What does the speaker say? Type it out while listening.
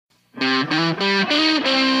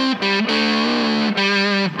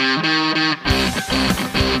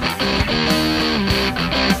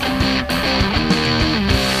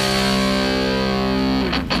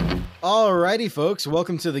Howdy, folks.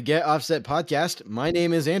 Welcome to the Get Offset podcast. My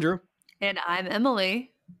name is Andrew, And I'm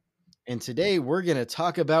Emily. and today we're going to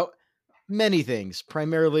talk about many things,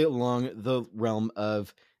 primarily along the realm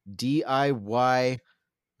of DIY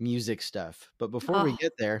music stuff. But before we Oh,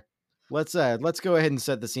 get there, let's go ahead and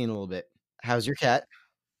set the scene a little bit. How's your cat?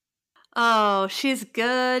 oh, she's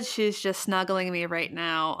good. She's just snuggling me right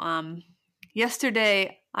now.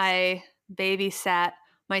 Yesterday I babysat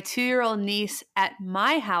my 2-year-old niece at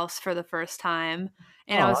my house for the first time,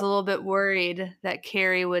 and I Aw. was a little bit worried that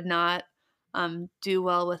Carrie would not do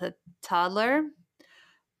well with a toddler.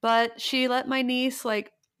 But she let my niece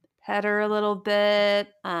pet her a little bit,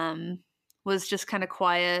 was just kind of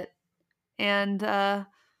quiet, and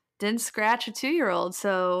didn't scratch a 2-year-old.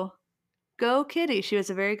 So go Kitty. She was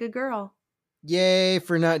a very good girl. Yay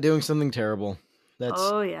for not doing something terrible.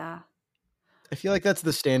 Oh, yeah. I feel like that's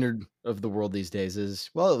the standard of the world these days is,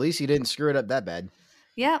 well, at least you didn't screw it up that bad.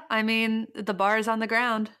 Yeah, I mean, the bar is on the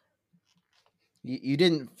ground. You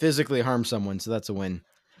didn't physically harm someone, so that's a win.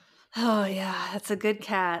 Oh, yeah. That's a good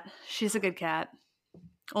cat. She's a good cat.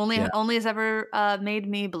 Only Yeah. has ever made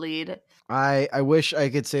me bleed. I wish I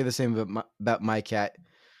could say the same about my cat,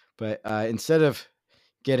 but instead of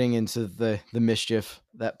getting into the mischief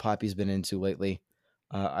that Poppy's been into lately,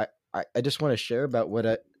 I just want to share about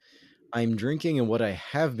what I'm drinking and what I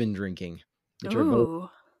have been drinking, which are both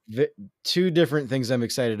Ooh, two different things I'm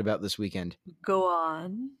excited about this weekend. go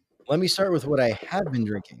on. Let me start with what I have been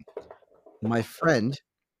drinking. My friend,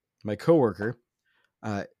 my coworker,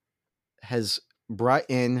 uh, has brought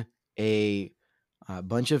in a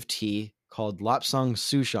bunch of tea called Lapsang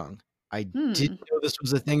Souchong. I didn't know this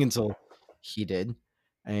was a thing until he did,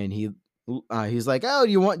 and he's like, "Oh,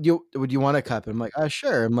 would you want a cup?" And I'm like,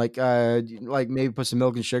 "Sure." I'm like, like maybe put some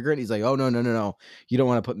milk and sugar in." He's like, "Oh, no, you don't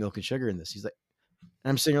want to put milk and sugar in this." He's like, and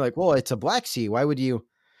I'm sitting here like, "Well, it's a black tea. Why would you?"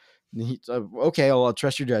 And he's okay, I'll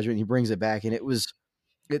trust your judgment. And he brings it back, and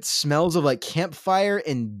it smells of like campfire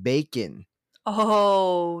and bacon.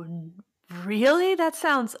 Oh, really? That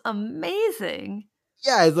sounds amazing.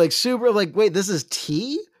 Yeah, it's like super like, wait, this is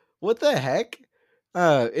tea? What the heck?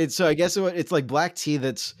 It's so I guess it's like black tea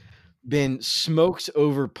that's been smoked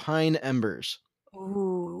over pine embers.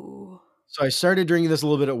 Ooh. So I started drinking this a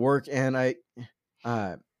little bit at work, and I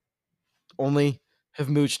only have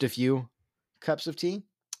mooched a few cups of tea.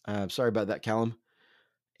 Sorry about that, Callum.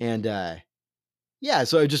 And yeah,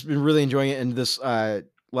 so I've just been really enjoying it. And this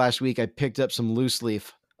last week, I picked up some loose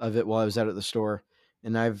leaf of it while I was out at the store,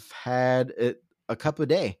 and I've had it a cup a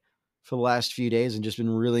day for the last few days and just been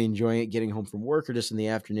really enjoying it getting home from work or just in the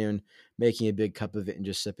afternoon, making a big cup of it and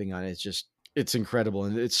just sipping on it. It's incredible.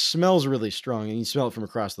 And it smells really strong, and you smell it from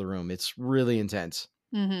across the room. It's really intense.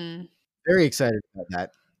 Mm-hmm. Very excited about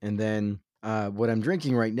that. And then what I'm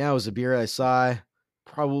drinking right now is a beer I saw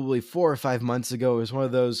probably 4 or 5 months ago. It was one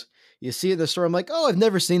of those, you see it in the store, I'm like, oh, I've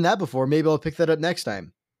never seen that before. Maybe I'll pick that up next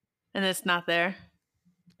time. And it's not there.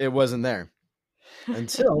 It wasn't there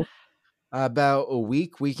until about a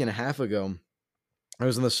week and a half ago. I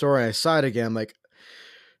was in the store and I saw it again. I'm like,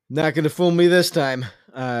 not going to fool me this time.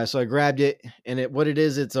 So I grabbed it, and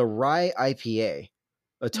it's a rye IPA,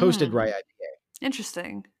 a toasted rye IPA.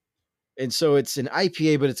 Interesting. And so it's an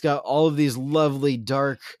IPA, but it's got all of these lovely,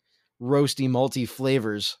 dark, roasty, malty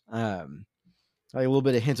flavors. Like a little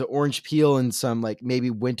bit of hint of orange peel and some like maybe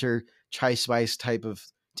winter chai spice type of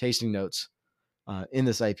tasting notes in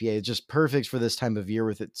this IPA. It's just perfect for this time of year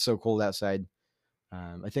with it so cold outside.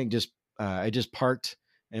 I think I just parked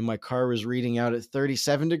and my car was reading out at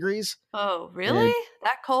 37 degrees. Oh, really? And,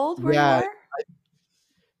 that cold where yeah, you are?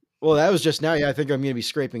 Well, that was just now. Yeah, I think I'm going to be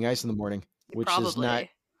scraping ice in the morning, which Probably. is not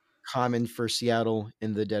common for Seattle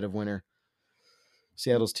in the dead of winter.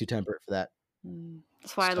 Seattle's too temperate for that.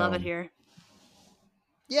 That's why I love it here.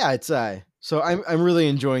 Yeah, it's so I'm really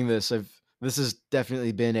enjoying this. This has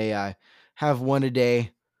definitely been a have one a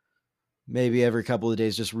day, maybe every couple of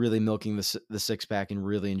days, just really milking the six pack and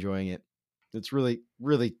really enjoying it. It's really,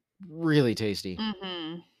 really, really tasty.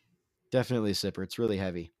 Mm-hmm. Definitely a sipper. It's really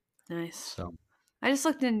heavy. Nice. So I just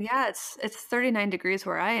looked in. Yeah, it's 39 degrees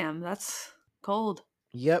where I am. That's cold.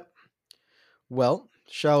 Yep. Well,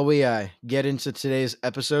 shall we get into today's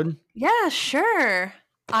episode? Yeah, sure.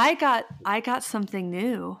 I got something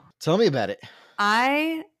new. Tell me about it.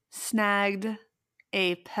 I snagged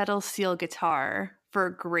a pedal steel guitar for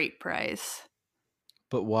a great price.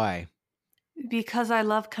 But why? Because I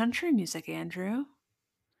love country music, Andrew.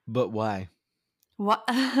 But why? What?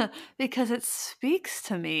 Because it speaks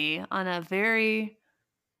to me on a very...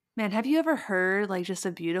 Man, have you ever heard like just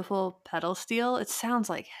a beautiful pedal steel? It sounds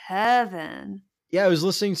like heaven. Yeah, I was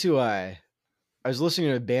listening to I was listening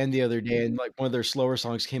to a band the other day, and like one of their slower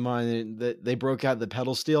songs came on, and they broke out the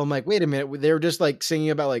pedal steel. I'm like, wait a minute, they were just like singing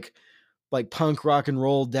about like punk rock and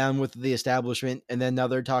roll down with the establishment, and then now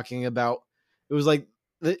they're talking about it was like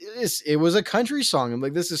it was a country song. I'm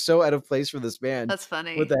like, this is so out of place for this band. That's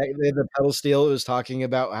funny. What the heck? They had the pedal steel. It was talking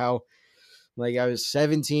about how like I was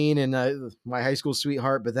 17 and my high school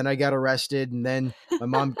sweetheart, but then I got arrested, and then my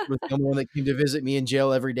mom was the only one that came to visit me in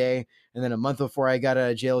jail every day. And then a month before I got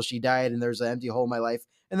out of jail, she died, and there was an empty hole in my life.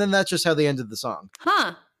 And then that's just how they ended the song.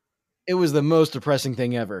 Huh. It was the most depressing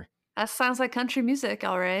thing ever. That sounds like country music,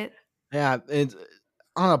 all right. Yeah, and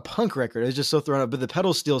on a punk record, it was just so thrown up, but the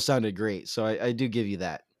pedal steel sounded great, so I do give you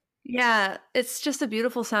that. Yeah, it's just a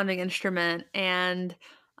beautiful sounding instrument, and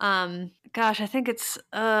gosh, I think it's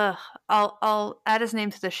I'll add his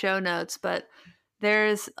name to the show notes, but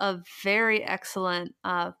there's a very excellent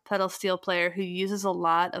pedal steel player who uses a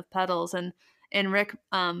lot of pedals, and Rick,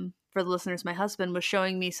 for the listeners, my husband was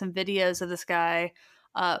showing me some videos of this guy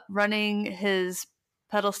running his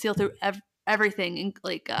pedal steel through everything,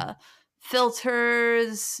 like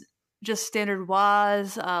filters, just standard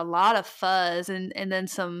wahs, a lot of fuzz, and then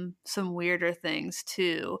some weirder things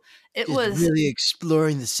too. It Just was really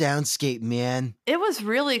exploring the soundscape, man. it was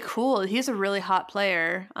really cool. He's a really hot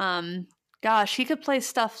player. Gosh, he could play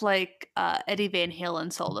stuff like Eddie Van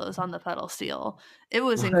Halen solos on the pedal steel. It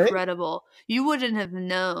was What? incredible. You wouldn't have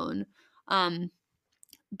known,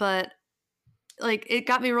 but like it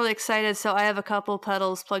got me really excited. So I have a couple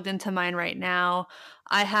pedals plugged into mine right now.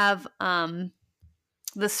 I have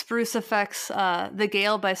the Spruce Effects, the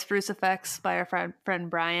Gale by Spruce Effects by our friend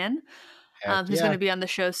Brian, Heck who's going yeah. to be on the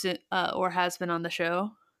show soon, or has been on the show.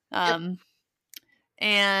 Yep.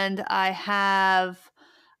 And I have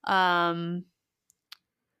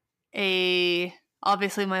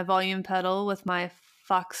obviously my volume pedal with my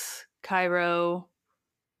Fox Cairo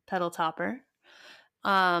pedal topper.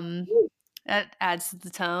 That adds to the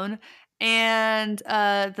tone. And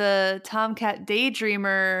the Tomcat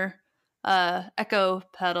Daydreamer echo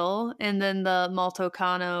pedal, and then the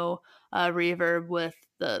Maltocano reverb with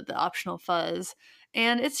the optional fuzz.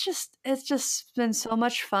 And it's just been so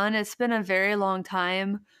much fun. It's been a very long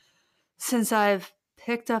time since I've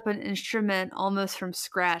picked up an instrument almost from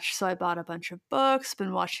scratch. So I bought a bunch of books,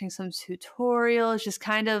 been watching some tutorials, just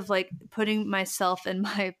kind of like putting myself in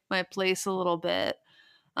my place a little bit.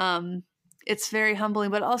 It's very humbling,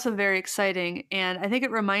 but also very exciting. And I think it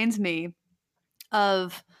reminds me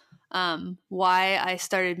of why I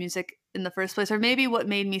started music in the first place, or maybe what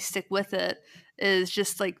made me stick with it is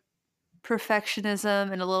just like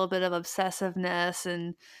perfectionism and a little bit of obsessiveness,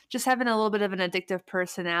 and just having a little bit of an addictive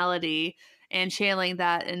personality and channeling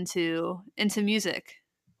that into music.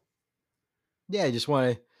 Yeah, I just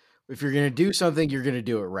want to, if you're going to do something, you're going to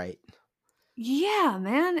do it right. Yeah,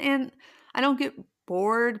 man. And I don't get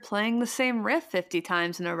bored playing the same riff 50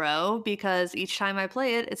 times in a row, because each time I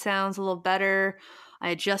play it, it sounds a little better. I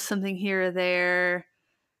adjust something here or there.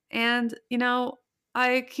 And,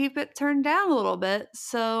 I keep it turned down a little bit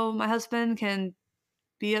so my husband can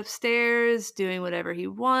be upstairs doing whatever he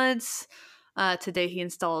wants. Today he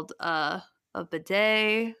installed a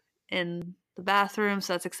bidet in the bathroom,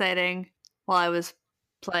 so that's exciting, while I was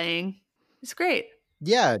playing. It's great.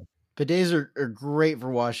 Yeah, bidets are great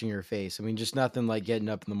for washing your face. I mean, just nothing like getting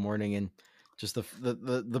up in the morning and just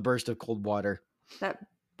the burst of cold water. That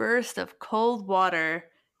burst of cold water.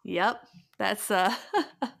 Yep. That's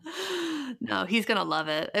no, he's gonna love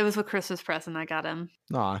it. It was a Christmas present I got him.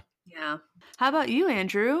 Aw. Yeah. How about you,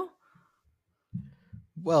 Andrew?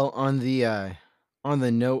 Well, on the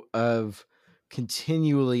note of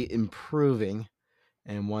continually improving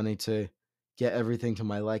and wanting to get everything to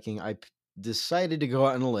my liking, I decided to go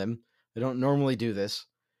out on a limb. I don't normally do this,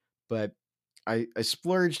 but I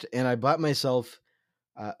splurged and I bought myself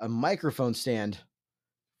a microphone stand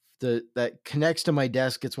that connects to my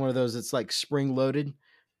desk. It's one of those that's like spring loaded,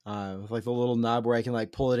 with like the little knob where I can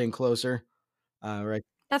like pull it in closer. Right.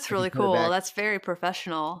 That's really cool. That's very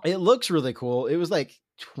professional. It looks really cool. It was like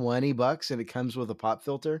 $20 and it comes with a pop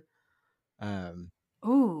filter.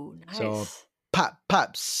 Ooh, nice. So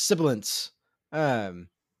pop sibilance. Oh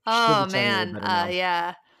man,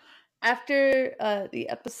 yeah. After the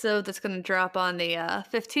episode that's going to drop on the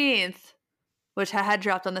 15th, which I had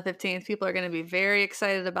dropped on the 15th, people are going to be very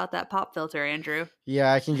excited about that pop filter, Andrew.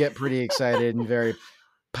 Yeah, I can get pretty excited and very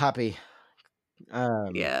poppy.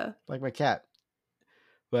 Yeah, like my cat.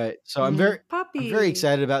 But so I'm very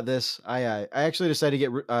excited about this. I actually decided to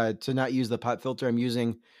get to not use the pop filter. I'm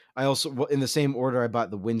using. I also, in the same order, I bought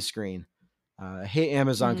the windscreen. I hate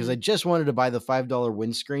Amazon because I just wanted to buy the $5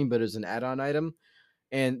 windscreen, but as an add-on item,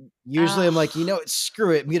 And usually I'm like,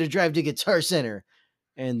 screw it. I'm going to drive to Guitar Center.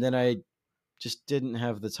 And then I just didn't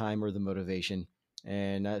have the time or the motivation.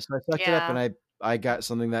 And so I sucked it up, Yeah. and I got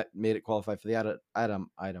something that made it qualify for the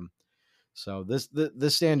item. So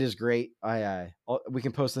this stand is great. We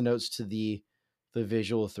can post the notes to the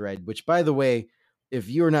visual thread, which, by the way, if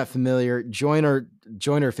you are not familiar, join our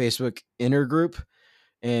Facebook inner group.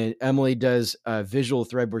 And Emily does a visual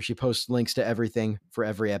thread where she posts links to everything for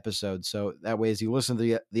every episode. So that way, as you listen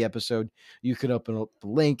to the episode, you can open up the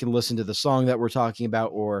link and listen to the song that we're talking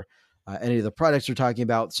about, or any of the products we're talking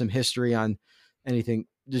about, some history on anything.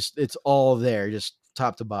 Just it's all there, just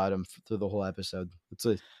top to bottom through the whole episode.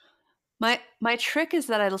 My trick is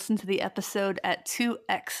that I listen to the episode at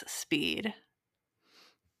 2x speed,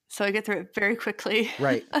 so I get through it very quickly.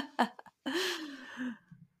 Right.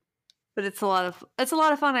 But it's a lot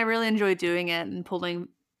of fun. I really enjoy doing it and pulling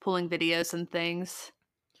videos and things.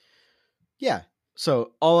 Yeah.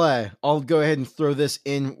 So I'll go ahead and throw this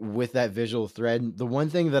in with that visual thread. The one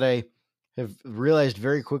thing that I have realized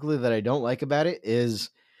very quickly that I don't like about it is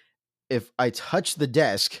if I touch the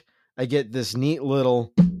desk, I get this neat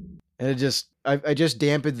little, and I just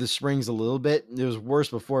dampened the springs a little bit. It was worse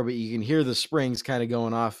before, but you can hear the springs kind of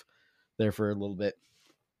going off there for a little bit.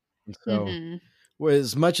 And so,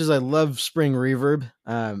 as much as I love spring reverb,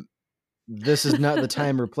 this is not the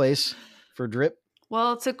time or place for drip.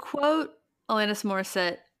 Well, to quote Alanis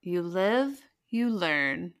Morissette, "You live, you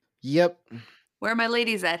learn." Yep. Where are my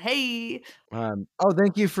ladies at? Hey.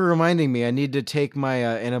 Thank you for reminding me. I need to take my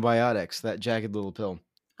antibiotics, that jagged little pill.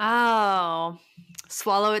 Oh,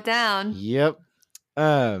 swallow it down. Yep.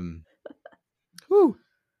 Whew.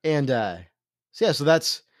 And so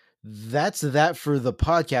that's that for the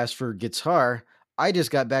podcast for guitar. I just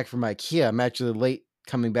got back from IKEA. I'm actually late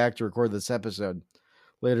coming back to record this episode,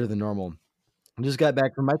 later than normal. I just got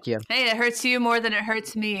back from IKEA. Hey, it hurts you more than it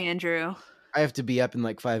hurts me, Andrew. I have to be up in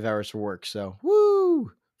like 5 hours for work, so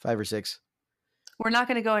woo, 5 or 6. We're not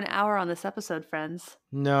going to go an hour on this episode, friends.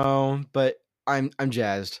 No, but I'm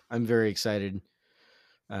jazzed. I'm very excited.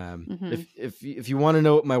 If you want to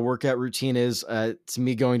know what my workout routine is, it's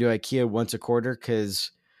me going to IKEA once a quarter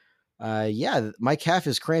because, my calf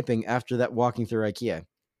is cramping after that walking through IKEA.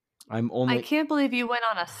 I can't believe you went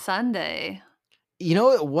on a Sunday.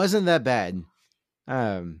 It wasn't that bad.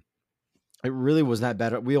 It really was not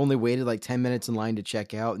bad. We only waited like 10 minutes in line to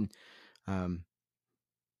check out, and I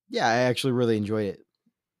actually really enjoyed it.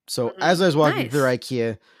 So as I was walking through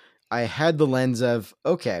IKEA, I had the lens of,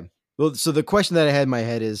 okay, well, so the question that I had in my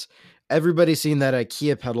head is, everybody's seen that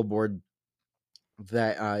IKEA pedal board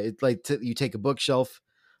that it's like you take a bookshelf.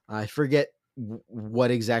 I forget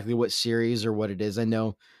what series or what it is. I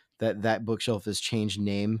know that bookshelf has changed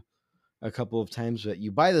name a couple of times, but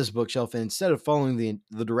you buy this bookshelf, and instead of following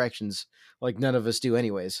the directions, like none of us do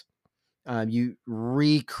anyways, you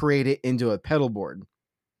recreate it into a pedal board,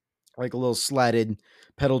 like a little slatted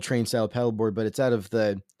pedal train style pedal board, but it's out of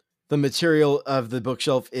the material of the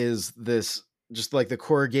bookshelf is this, just like the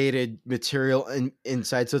corrugated material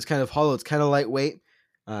inside. So it's kind of hollow. It's kind of lightweight.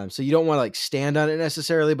 So you don't want to like stand on it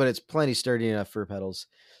necessarily, but it's plenty sturdy enough for pedals.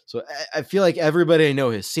 So I feel like everybody I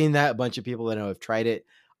know has seen that. A bunch of people I know have tried it.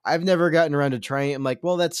 I've never gotten around to trying it. I'm like,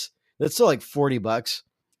 well, that's still like $40.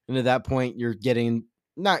 And at that point you're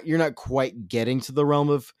not quite getting to the realm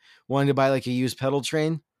of wanting to buy like a used pedal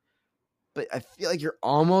train, but I feel like you're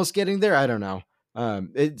almost getting there. I don't know.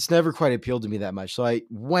 It's never quite appealed to me that much. So I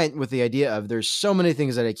went with the idea of, there's so many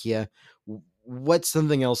things at IKEA. What's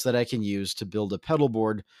something else that I can use to build a pedal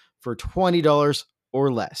board for $20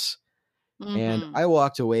 or less? And I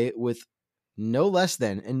walked away with no less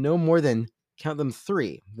than and no more than, count them,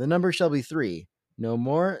 3. The number shall be 3. No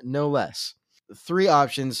more, no less. 3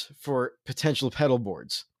 options for potential pedal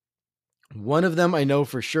boards. One of them I know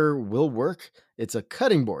for sure will work. It's a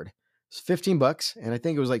cutting board. It's $15, and I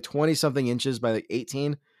think it was like 20 something inches by like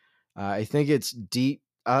 18. I think it's deep.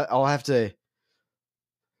 I'll have to.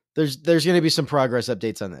 There's going to be some progress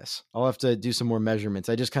updates on this. I'll have to do some more measurements.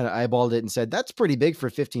 I just kind of eyeballed it and said, that's pretty big for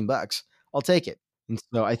 $15. I'll take it. And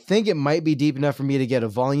so I think it might be deep enough for me to get a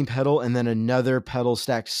volume pedal and then another pedal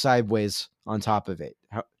stacked sideways on top of it.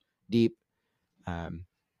 Deep.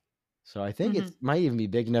 So I think it might even be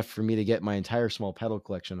big enough for me to get my entire small pedal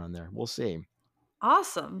collection on there. We'll see.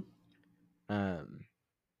 Awesome.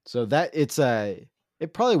 So that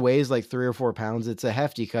it probably weighs like 3 or 4 pounds. It's a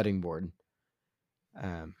hefty cutting board.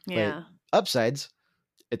 But upsides,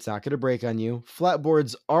 it's not going to break on you. Flat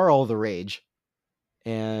boards are all the rage,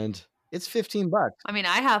 and it's $15. I mean,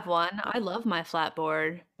 I have one. I love my flat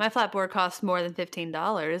board. My flat board costs more than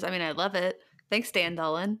 $15. I mean, I love it. Thanks, Dan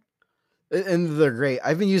Dolan. And they're great.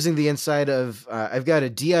 I've been using the inside of. I've got a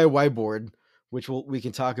DIY board, which we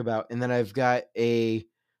can talk about, and then I've got a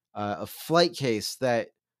flight case that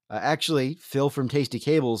actually Phil from Tasty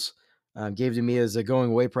Cables gave to me as a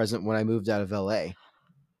going away present when I moved out of LA.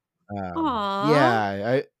 Aww.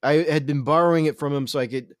 Yeah, I had been borrowing it from him so I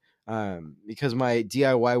could because my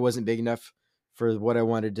DIY wasn't big enough for what I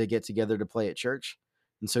wanted to get together to play at church,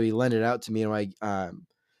 and so he lent it out to me. And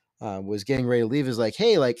I was getting ready to leave. Is like,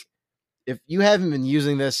 hey, like if you haven't been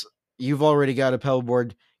using this, you've already got a pedal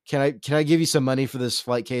board. Can I give you some money for this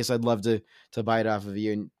flight case? I'd love to buy it off of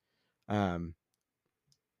you. And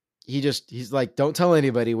he's like, don't tell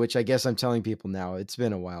anybody, which I guess I'm telling people now. It's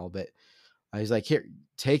been a while, but he's like, here,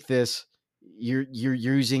 take this. You're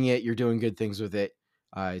using it. You're doing good things with it.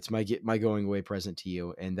 It's my going away present to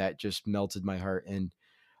you, and that just melted my heart. And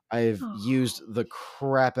I've used the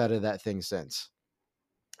crap out of that thing since.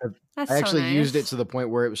 That's I actually so used it nice. to the point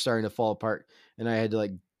where it was starting to fall apart, and I had to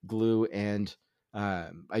like glue and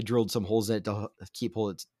I drilled some holes in it to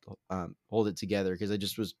hold it together because I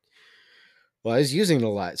just was. Well, I was using it a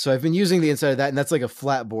lot, so I've been using the inside of that, and that's like a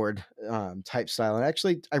flat board type style. And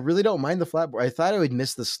actually, I really don't mind the flat board. I thought I would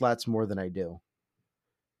miss the slats more than I do.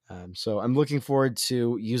 So I'm looking forward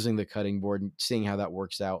to using the cutting board and seeing how that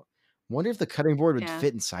works out. Wonder if the cutting board would Yeah.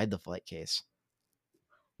 fit inside the flight case.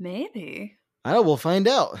 Maybe. I know, we'll find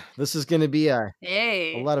out. This is going to be a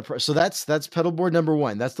Yay. lot of so that's pedal board number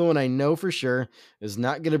 1. That's the one I know for sure is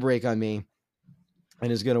not going to break on me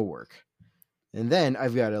and is going to work. And then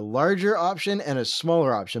I've got a larger option and a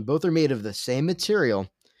smaller option. Both are made of the same material,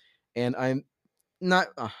 and I'm not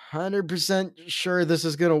 100% sure this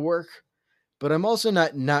is going to work, but I'm also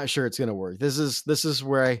not sure it's going to work. This is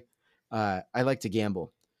where I like to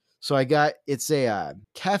gamble. So it's a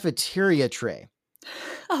cafeteria tray.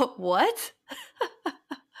 Oh, what?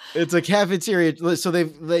 It's a cafeteria. So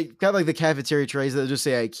they got like the cafeteria trays that just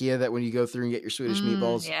say IKEA that when you go through and get your Swedish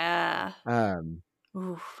meatballs. Yeah.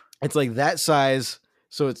 Oof. It's like that size.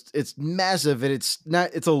 So it's massive and it's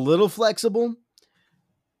a little flexible.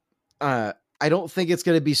 I don't think it's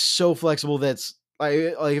going to be so flexible that's like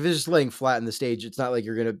if it's just laying flat in the stage, it's not like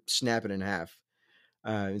you're going to snap it in half.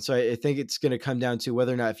 And so I think it's going to come down to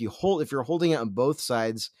whether or not if you're holding it on both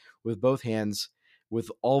sides with both hands with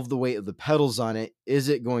all of the weight of the pedals on it, is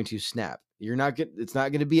it going to snap? It's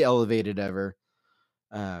not going to be elevated ever.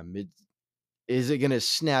 Is it going to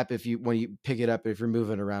snap when you pick it up if you're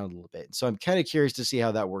moving around a little bit? So I'm kind of curious to see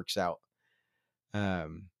how that works out.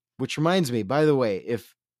 Which reminds me, by the way,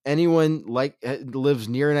 if anyone lives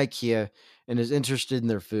near an IKEA and is interested in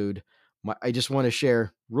their food, I just want to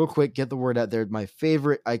share real quick, get the word out there. My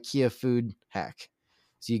favorite IKEA food hack.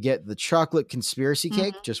 So you get the chocolate conspiracy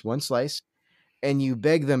cake, just one slice, and you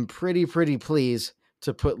beg them pretty please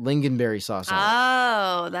to put lingonberry sauce on it.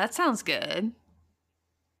 Oh, that sounds good.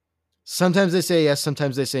 Sometimes they say yes,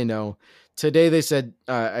 sometimes they say no. Today they said,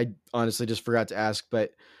 I honestly just forgot to ask,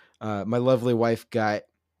 but my lovely wife got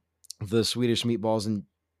the Swedish meatballs and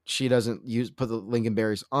she doesn't put the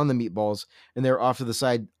lingonberries on the meatballs, and they're off to the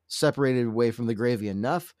side, separated away from the gravy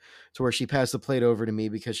enough to where she passed the plate over to me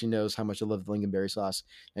because she knows how much I love the lingonberry sauce.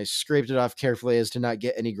 And I scraped it off carefully as to not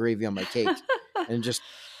get any gravy on my cake. And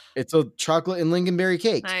it's a chocolate and lingonberry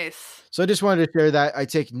cake. Nice. So I just wanted to share that. I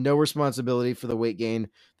take no responsibility for the weight gain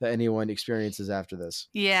that anyone experiences after this.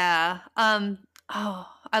 Yeah.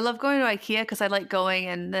 I love going to IKEA because I like going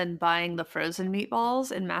and then buying the frozen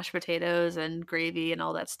meatballs and mashed potatoes and gravy and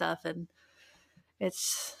all that stuff. And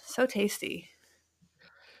it's so tasty.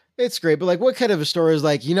 It's great. But like, what kind of a store is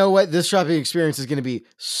like, you know what? This shopping experience is going to be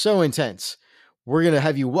so intense. We're going to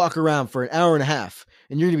have you walk around for an hour and a half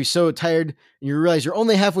and you're going to be so tired and you realize you're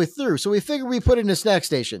only halfway through. So we figure we put it in a snack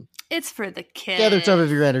station. It's for the kids. Gather some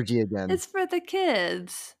of your energy again. It's for the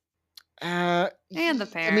kids. And the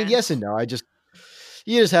parents. I mean, yes and no.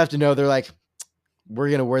 You just have to know they're like, we're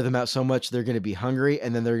going to wear them out so much they're going to be hungry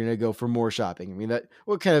and then they're going to go for more shopping. I mean,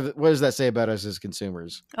 what does that say about us as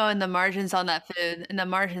consumers? Oh, and the margins on that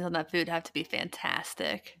food have to be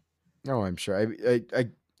fantastic. Oh, I'm sure.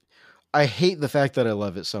 I hate the fact that I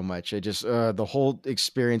love it so much. I just the whole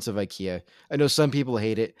experience of IKEA. I know some people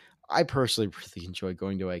hate it. I personally really enjoy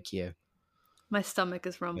going to IKEA. My stomach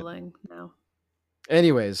is rumbling now.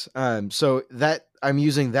 Anyways, so that I'm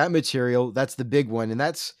using that material. That's the big one, and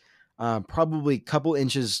that's probably a couple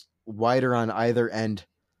inches wider on either end,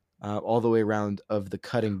 all the way around of the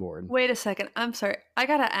cutting board. Wait a second. I'm sorry. I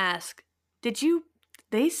gotta ask.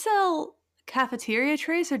 They sell cafeteria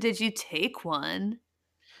trays, or did you take one?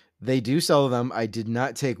 They do sell them. I did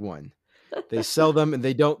not take one. They sell them, and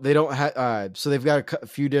they don't have. So they've got a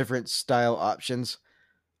few different style options.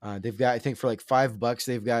 They've got, I think for like $5,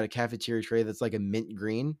 they've got a cafeteria tray that's like a mint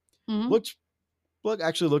green. Mm-hmm.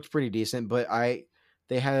 Actually looked pretty decent, but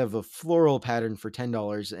they have a floral pattern for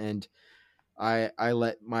 $10, and I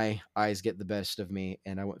let my eyes get the best of me,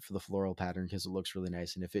 and I went for the floral pattern because it looks really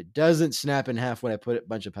nice. And if it doesn't snap in half when I put a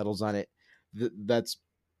bunch of petals on it, that's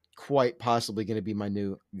quite possibly going to be my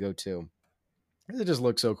new go-to. It just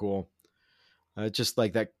looks so cool. Just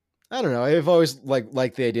like that. I don't know. I've always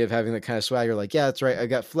liked the idea of having that kind of swagger. Like, yeah, that's right. I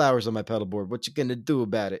got flowers on my pedal board. What you gonna do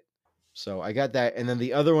about it? So I got that, and then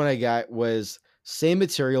the other one I got was same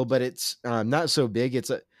material, but it's not so big. It's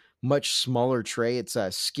a much smaller tray. It's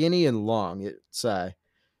skinny and long.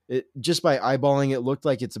 It just by eyeballing it looked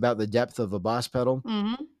like it's about the depth of a Boss pedal.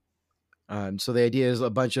 Mm-hmm. So the idea is a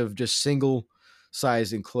bunch of just single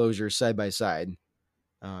size enclosures side by side,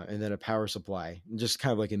 and then a power supply, just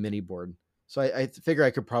kind of like a mini board. So I figure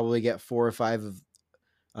I could probably get 4 or 5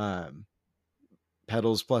 of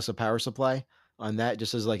pedals plus a power supply on that,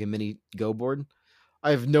 just as like a mini go board.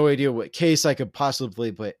 I have no idea what case I could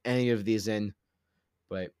possibly put any of these in,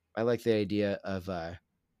 but I like the idea of a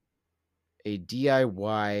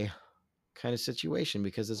DIY kind of situation,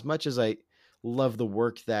 because as much as I love the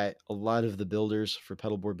work that a lot of the builders for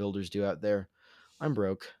pedalboard builders do out there, I'm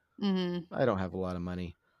broke. Mm-hmm. I don't have a lot of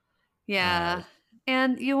money. Yeah.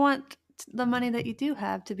 And you want the money that you do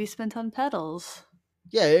have to be spent on pedals.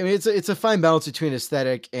 Yeah, I mean it's a fine balance between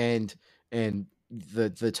aesthetic and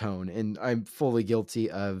the tone, and I'm fully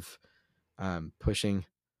guilty of pushing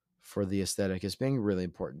for the aesthetic as being really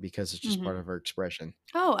important, because it's just part of our expression.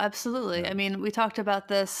 Oh, absolutely. I mean, we talked about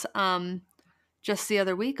this just the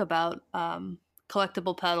other week about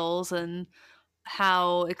collectible pedals and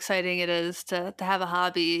how exciting it is to have a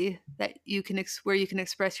hobby that you can where you can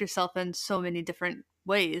express yourself in so many different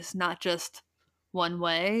ways, not just one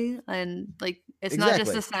way. And like it's not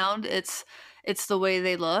just the sound, it's the way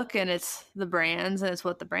they look, and it's the brands, and it's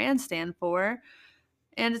what the brands stand for.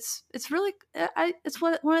 And it's really it's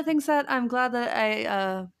one of the things that I'm glad that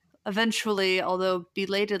I eventually, although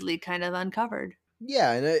belatedly, kind of uncovered.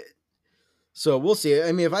 Yeah, and so we'll see.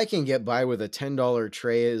 I mean, if I can get by with a $10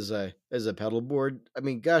 tray as a pedal board, I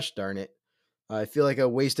mean, gosh darn it. I feel like I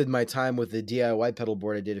wasted my time with the DIY pedal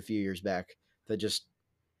board I did a few years back.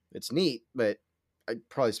 It's neat, but I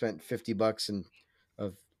probably spent $50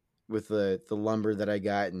 with the lumber that I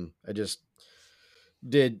got, and I just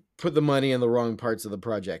did put the money in the wrong parts of the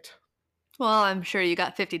project. Well, I'm sure you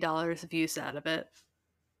got $50 of use out of it.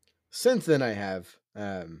 Since then, I have.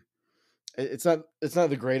 It's not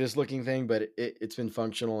the greatest looking thing, but it's been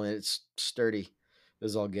functional, and it's sturdy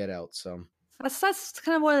as all get out. So that's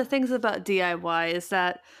kind of one of the things about DIY is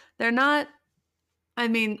that they're not. I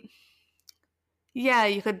mean, yeah,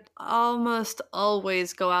 you could almost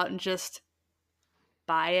always go out and just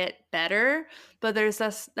buy it better, but there's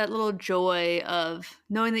that little joy of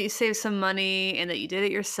knowing that you saved some money and that you did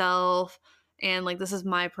it yourself, and like, this is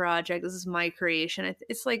my project, this is my creation.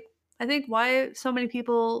 It's like, I think why so many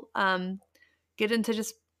people get into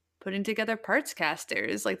just putting together parts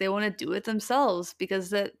casters. Like, they want to do it themselves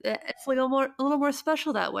because it's like a little more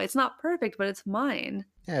special that way. It's not perfect, but it's mine.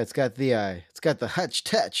 Yeah, it's got the Hutch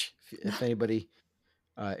touch. If anybody,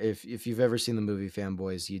 if you've ever seen the movie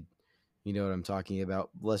Fanboys, you know what I'm talking about.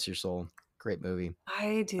 Bless your soul, great movie.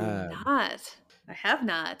 I do not. I have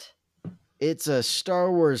not. It's a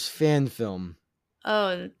Star Wars fan film.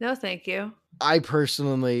 Oh, no, thank you. I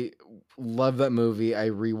personally love that movie. I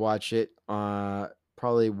rewatch it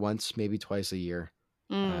probably once, maybe twice a year.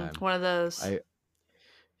 One of those.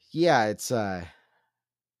 It's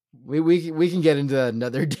we can get into that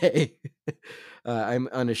another day. I'm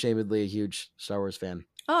unashamedly a huge Star Wars fan.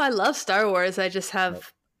 Oh, I love Star Wars. I just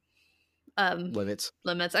have limits.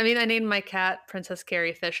 I mean, I named my cat Princess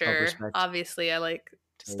Carrie Fisher. Obviously, I like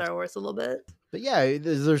Star Wars a little bit. But yeah,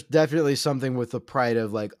 there's definitely something with the pride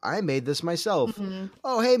of like, I made this myself.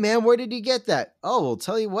 Oh, hey man, where did you get that? Oh, well,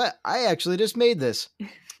 tell you what, I actually just made this.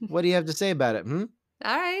 What do you have to say about it? All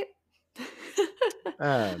right.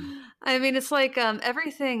 I mean, it's like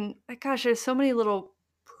everything. Gosh, there's so many little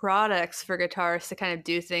products for guitarists to kind of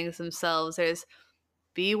do things themselves. There's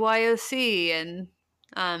BYOC,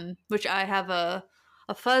 and which I have a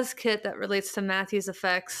fuzz kit that relates to Matthews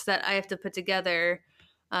Effects that I have to put together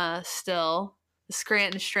still. The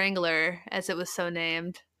Scranton Strangler, as it was so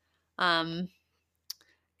named. And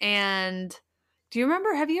do you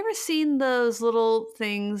remember, have you ever seen those little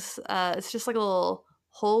things? It's just like a little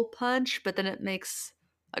hole punch, but then it makes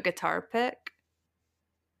a guitar pick.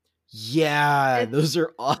 Yeah, those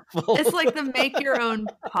are awful. It's like the make your own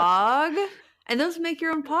Pog. And those make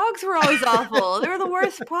your own Pogs were always awful. They were the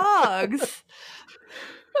worst Pogs.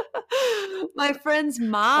 My friend's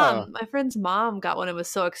Oh, mom got one and was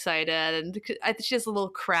so excited, and I think she has little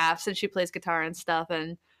crafts and she plays guitar and stuff,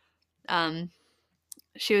 and um,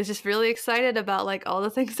 she was just really excited about like all the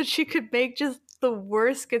things that she could make. Just the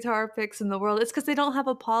worst guitar picks in the world. It's because they don't have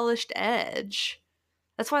a polished edge.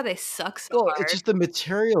 That's why they suck so well, it's hard. just the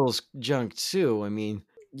materials junk too. I mean,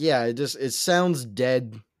 yeah, it sounds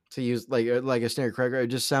dead to use like a snare cracker. It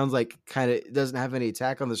just sounds like kind of it doesn't have any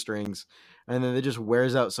attack on the strings, and then it just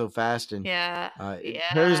wears out so fast and Yeah, it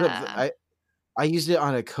tears up. yeah. I used it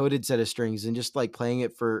on a coated set of strings and just like playing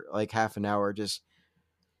it for like half an hour. Just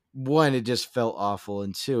one, it just felt awful,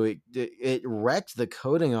 and two, it wrecked the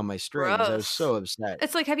coating on my strings. I was Gross. so upset.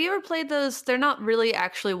 It's like, have you ever played those? They're not really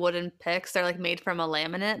actually wooden picks. They're like made from a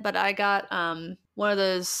laminate. But I got one of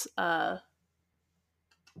those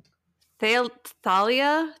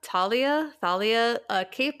Thalia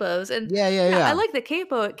capos, and Yeah, yeah, yeah, I yeah. like the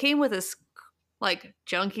capo. It came with this like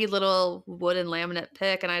junky little wooden laminate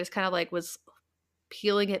pick, and I just kind of like was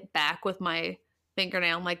peeling it back with my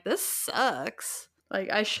fingernail. I'm like, this sucks. Like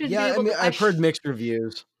I should be Yeah, I able mean, to. I've heard mixed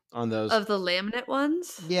reviews on those. Of the laminate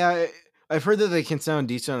ones. Yeah, I've heard that they can sound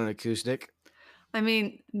decent on acoustic. I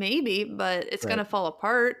mean, maybe, but it's Right. gonna fall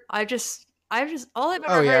apart. I just all I've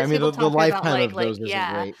Oh ever yeah, heard I is mean people the talking about lifetime of those isn't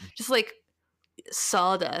yeah, great. just like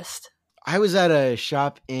sawdust. I was at a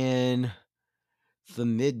shop in the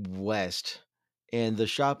Midwest, and the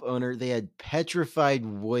shop owner, they had petrified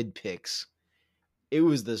wood picks. It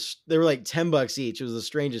was they were like $10 each. It was the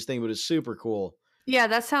strangest thing, but it was super cool. Yeah,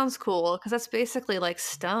 that sounds cool because that's basically like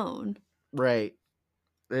stone. Right.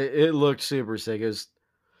 It looked super sick. It was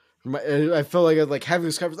I felt like I was like having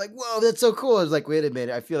this conversation, like, whoa, that's so cool. I was like, wait a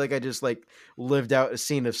minute, I feel like I just like lived out a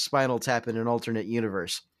scene of Spinal Tap in an alternate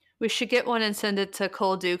universe. We should get one and send it to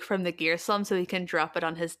Cole Duke from the Gear Slum so he can drop it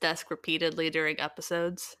on his desk repeatedly during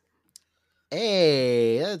episodes.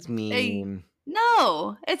 Hey, that's Hey, mean.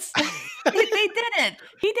 no, it's they did it.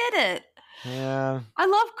 He did it. Yeah, I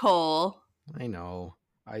love Cole. I know.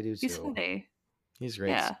 I do He's too. funny. He's great.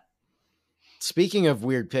 Yeah. Speaking of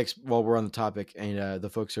weird picks, while we're on the topic, and the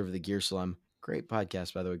folks over the Gear Slum, great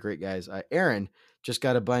podcast, by the way, great guys. Aaron just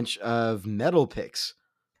got a bunch of metal picks.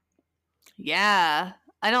 Yeah.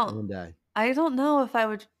 And I don't know if I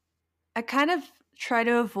would. I kind of try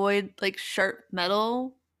to avoid like sharp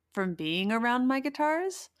metal from being around my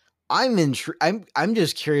guitars. I'm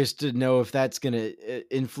just curious to know if that's gonna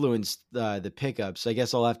influence the pickups. I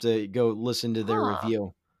guess I'll have to go listen to their Huh.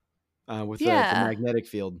 review with the Yeah. magnetic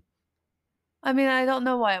field. I mean, I don't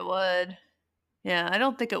know why it would. Yeah, I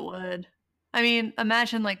don't think it would. I mean,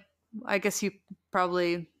 imagine like I guess you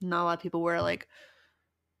probably not a lot of people wear like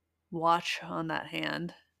watch on that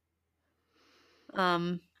hand.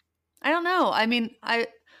 Um I don't know. I mean, I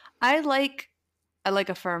like I like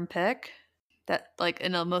a firm pick that like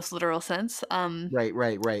in a most literal sense.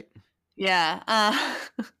 Right. Yeah. I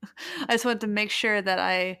just wanted to make sure that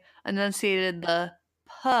I enunciated the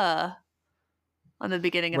 "puh" on the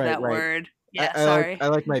beginning of that Right. word. I, Yeah, I like sorry. I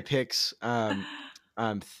like my picks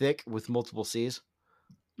thick with multiple C's.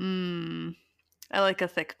 Mm, I like a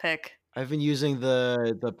thick pick. I've been using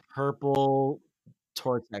the purple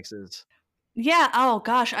Tortexes. Yeah. Oh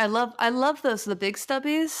gosh, I love those the big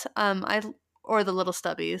stubbies. Or the little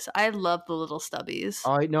stubbies. I love the little stubbies.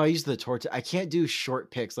 Oh, no, I use the Tortex. I can't do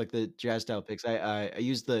short picks like the jazz style picks. I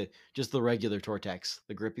use just the regular Tortex,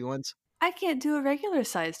 the grippy ones. I can't do a regular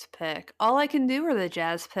sized pick. All I can do are the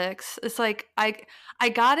jazz picks. It's like I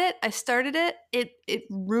got it, I started it, it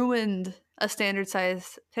ruined a standard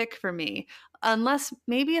size pick for me. Unless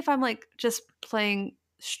maybe if I'm like just playing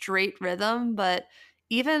straight rhythm, but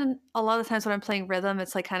even a lot of times when I'm playing rhythm,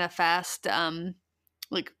 it's like kind of fast,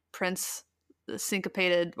 like Prince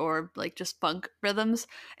syncopated or like just funk rhythms.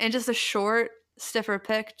 And just a short, stiffer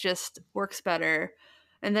pick just works better.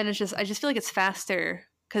 And then I just feel like it's faster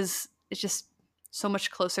because it's just so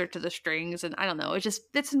much closer to the strings, and I don't know, it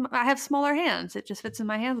just fits in. I have smaller hands, it just fits in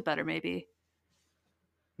my hands better maybe.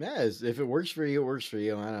 Yeah, if it works for you, it works for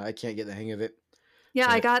you. I don't know, I can't get the hang of it. Yeah,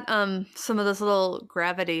 I But got some of those little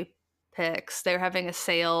gravity picks. They're having a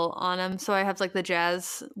sale on them, so I have like the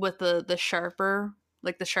jazz with the sharper,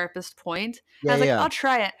 like the sharpest point. And I yeah, was like, yeah. I'll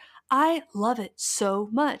try it. I love it so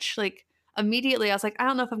much. Like immediately I was like, I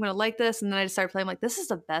don't know if I'm gonna like this, and then I just started playing. I'm like, this is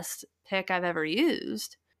the best pick I've ever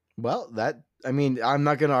used. Well, I mean, I'm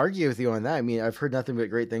not going to argue with you on that. I mean, I've heard nothing but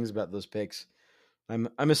great things about those picks. I'm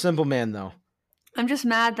a simple man though. I'm just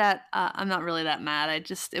mad that I'm not really that mad. I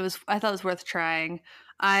thought it was worth trying.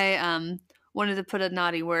 I wanted to put a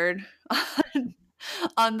naughty word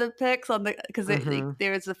on the pics on the because Hmm.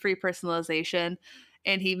 there was a free personalization,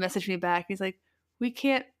 and he messaged me back. He's like, "We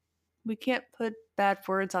can't. we can't put bad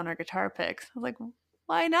words on our guitar picks. I was like,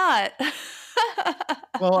 why not?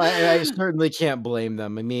 Well, I certainly can't blame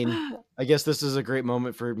them. I mean, I guess this is a great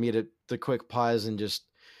moment for me to quick pause and just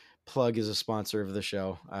plug as a sponsor of the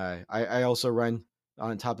show. I also run,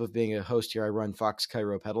 on top of being a host here, I run Fox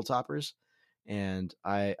Cairo Pedal Toppers, and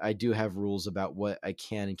I do have rules about what I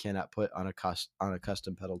can and cannot put on a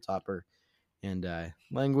custom pedal topper, and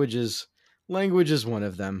language is one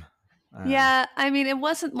of them. Yeah, I mean, it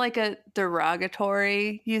wasn't like a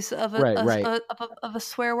derogatory use of Right, right. of a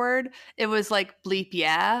swear word. It was like bleep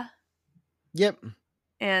yeah, Yep.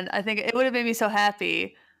 and I think it would have made me so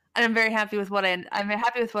happy. And I'm very happy with I'm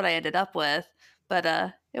happy with what I ended up with, but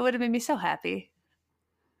it would have made me so happy.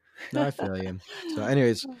 No, I feel you. So,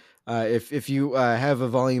 anyways, if you have a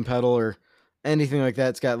volume pedal or anything like that,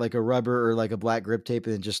 it's got like a rubber or like a black grip tape,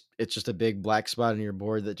 and it's just a big black spot on your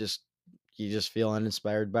board that you just feel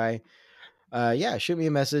uninspired by. Yeah, shoot me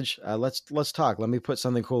a message. Let's talk. Let me put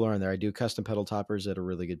something cooler on there. I do custom pedal toppers at a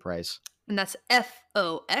really good price. And that's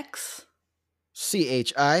FOX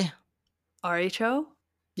CHI. RHO.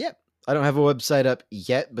 Yep. I don't have a website up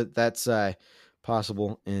yet, but that's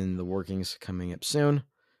possible in the workings coming up soon.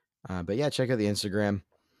 But yeah, check out the Instagram.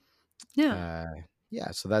 Yeah.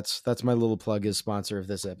 Yeah, so that's my little plug as sponsor of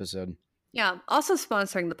this episode. Yeah, also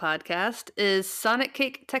sponsoring the podcast is Sonic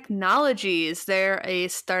Cake Technologies. They're a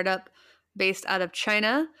startup based out of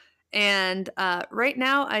China, and right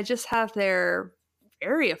now I just have their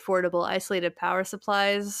very affordable isolated power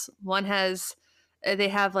supplies. One has they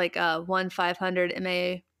have like a 500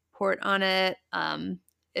 mAh port on it.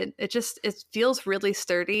 It feels really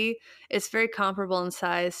sturdy. It's very comparable in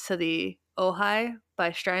size to the Ojai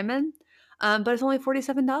by Strymon, but it's only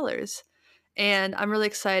 $47. And I'm really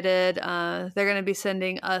excited. They're going to be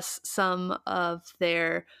sending us some of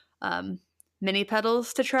their mini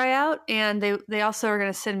pedals to try out, and they also are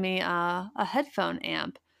going to send me a headphone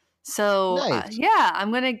amp. So Nice. yeah,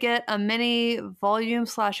 I'm going to get a mini volume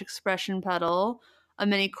 / expression pedal, a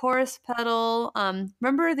mini chorus pedal.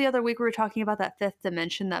 Remember the other week we were talking about that Fifth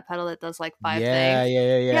Dimension, that pedal that does like 5 things?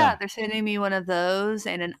 Yeah, they're sending me one of those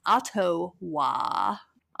and an Ottawa.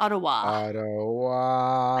 Ottawa.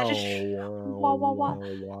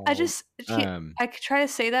 I just can't. I try to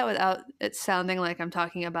say that without it sounding like I'm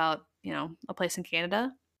talking about, a place in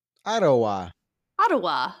Canada. Ottawa.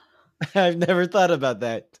 I've never thought about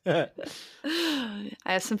that. I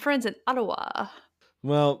have some friends in Ottawa.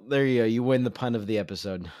 Well, there you go. You win the pun of the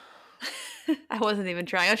episode. I wasn't even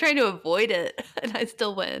trying. I was trying to avoid it, and I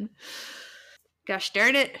still win. Gosh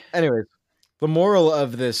darn it. Anyways, the moral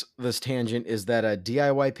of this tangent is that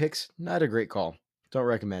DIY picks, not a great call. Don't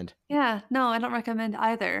recommend. Yeah, no, I don't recommend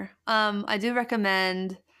either. I do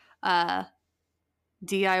recommend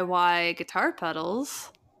DIY guitar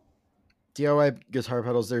pedals. DIY guitar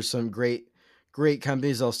pedals, there's some great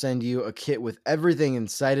companies. They'll send you a kit with everything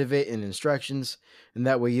inside of it and instructions, and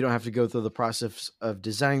that way you don't have to go through the process of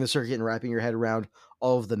designing the circuit and wrapping your head around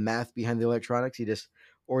all of the math behind the electronics. You just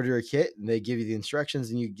order a kit and they give you the instructions,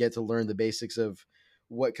 and you get to learn the basics of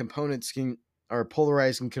what components are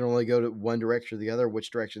polarized and can only go to one direction or the other, which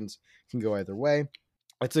directions can go either way.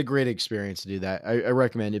 It's a great experience to do that. I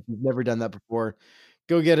recommend, if you've never done that before,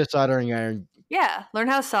 go get a soldering iron. Yeah, learn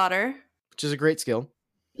how to solder, which is a great skill.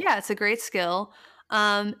 Yeah, it's a great skill.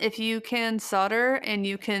 If you can solder and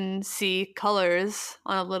you can see colors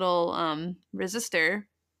on a little resistor.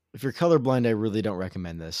 If you're colorblind, I really don't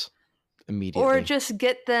recommend this immediately. Or just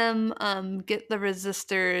get them, get the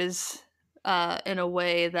resistors in a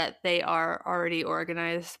way that they are already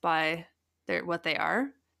organized by what they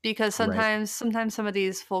are. Because sometimes some of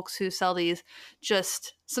these folks who sell these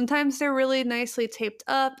sometimes they're really nicely taped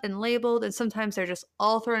up and labeled, and sometimes they're just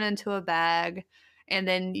all thrown into a bag. And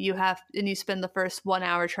then you spend the first 1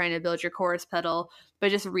 hour trying to build your chorus pedal by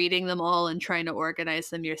just reading them all and trying to organize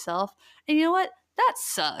them yourself. And you know what? That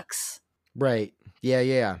sucks. Right.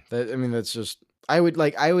 Yeah. That's just, I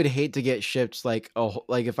would hate to get shipped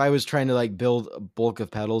if I was trying to build a bulk of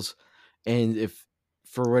pedals, and if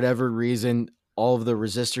for whatever reason all of the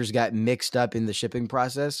resistors got mixed up in the shipping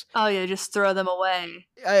process. Oh yeah, just throw them away.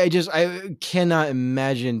 I cannot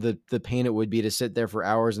imagine the pain it would be to sit there for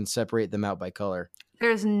hours and separate them out by color.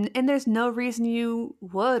 There's no reason you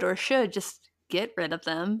would or should. Just get rid of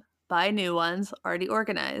them. Buy new ones already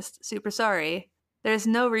organized. Super sorry. There's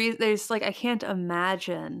no reason. I can't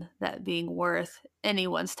imagine that being worth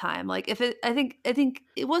anyone's time. I think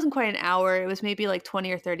it wasn't quite an hour. It was maybe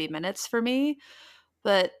 20 or 30 minutes for me,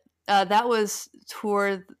 but that was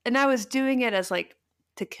and I was doing it as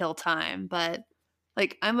to kill time, but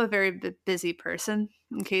I'm a very busy person,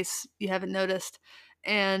 in case you haven't noticed,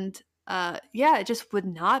 and yeah, it just would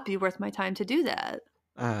not be worth my time to do that.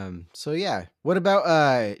 So yeah, what about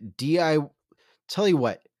DIY? Tell you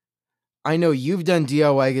what, I know you've done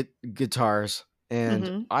DIY guitars, and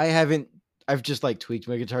Mm-hmm. I haven't. I've just like tweaked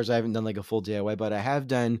my guitars. I haven't done like a full DIY, but I have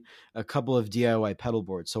done a couple of DIY pedal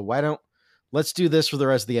boards. So why don't let's do this for the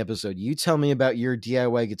rest of the episode? You tell me about your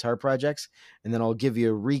DIY guitar projects, and then I'll give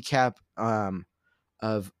you a recap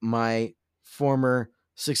of my former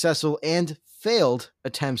successful and failed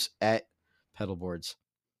attempts at pedal boards.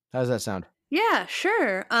 How does that sound? Yeah,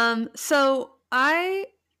 sure. So I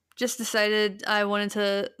just decided I wanted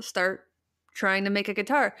to start trying to make a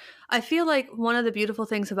guitar. I feel like one of the beautiful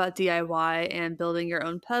things about DIY and building your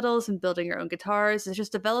own pedals and building your own guitars is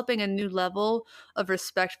just developing a new level of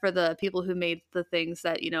respect for the people who made the things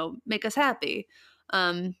that, make us happy.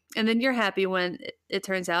 And then you're happy when it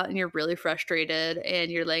turns out and you're really frustrated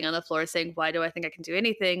and you're laying on the floor saying, why do I think I can do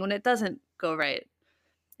anything when it doesn't go right?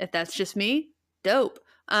 If that's just me, dope.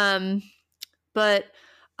 But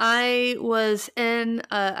I was in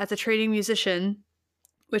at the Trading Musician,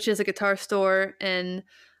 which is a guitar store in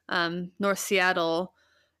North Seattle,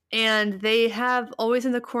 and they have always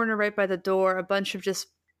in the corner right by the door a bunch of just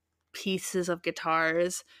pieces of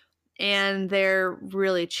guitars, and they're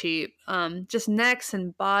really cheap, just necks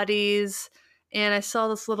and bodies. And I saw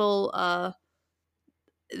this little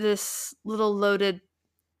loaded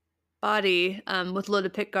body with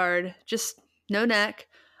loaded pickguard, just no neck,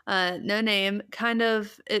 no name. Kind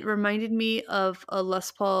of, it reminded me of a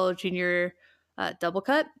Les Paul Junior double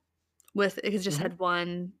cut with it just Mm-hmm. had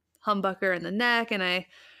one humbucker in the neck, and I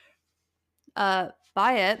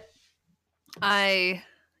buy it. I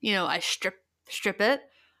strip it.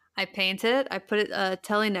 I paint it. I put a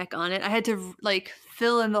telly neck on it. I had to like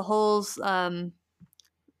fill in the holes for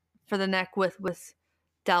the neck with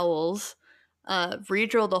dowels,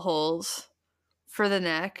 re-drill the holes for the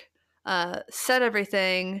neck, set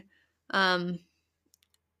everything. I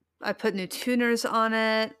put new tuners on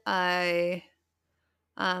it. I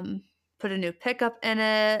put a new pickup in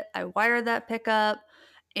it. I wired that pickup,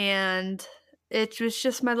 and it was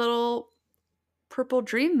just my little purple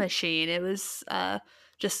dream machine. It was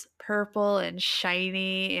just purple and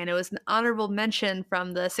shiny, and it was an honorable mention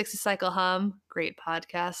from the 60 Cycle Hum, great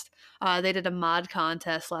podcast. They did a mod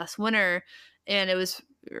contest last winter, and it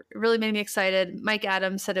really made me excited. Mike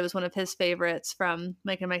Adams said it was one of his favorites from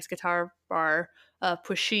Mike and Mike's Guitar Bar,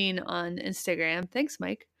 Pusheen on Instagram. Thanks,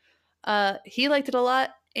 Mike. He liked it a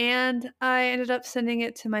lot, and I ended up sending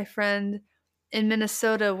it to my friend in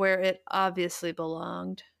Minnesota where it obviously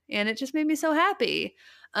belonged, and it just made me so happy.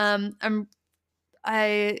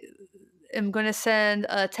 I am going to send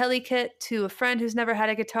a telly kit to a friend who's never had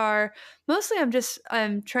a guitar. Mostly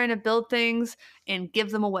I'm trying to build things and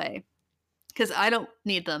give them away because I don't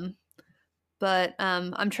need them. But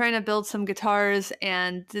I'm trying to build some guitars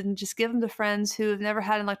and then just give them to friends who have never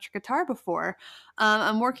had an electric guitar before.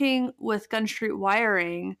 I'm working with Gun Street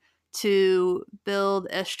Wiring to build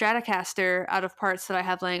a Stratocaster out of parts that I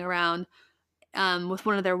have laying around with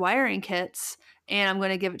one of their wiring kits. And I'm going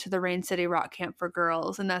to give it to the Rain City Rock Camp for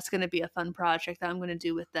Girls. And that's going to be a fun project that I'm going to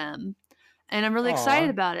do with them. And I'm really excited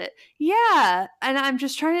Aw. about it. Yeah. And I'm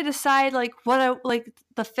just trying to decide like what I like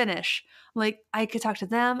the finish. Like I could talk to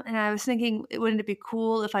them, and I was thinking, wouldn't it be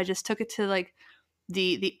cool if I just took it to like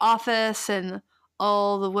the office and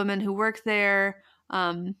all the women who work there,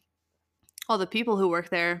 all the people who work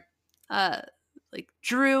there, uh, like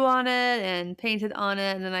drew on it and painted on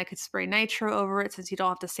it, and then I could spray nitro over it since you don't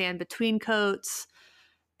have to sand between coats.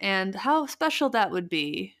 And how special that would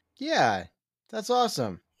be. Yeah, that's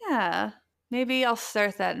awesome. Yeah. Maybe I'll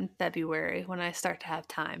start that in February when I start to have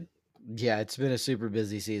time. Yeah, it's been a super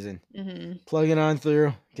busy season. Mm-hmm. Plugging on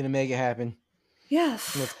through, gonna make it happen.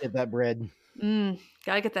 Yes. Let's get that bread.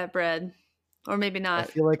 Gotta get that bread. Or maybe I not.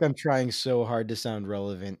 feel like I'm trying so hard to sound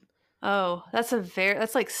relevant. Oh, that's like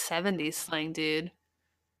 70s slang, dude.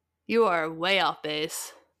 You are way off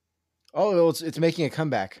base. Oh, well, it's making a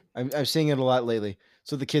comeback. I'm seeing it a lot lately.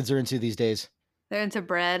 So the kids are into these days. They're into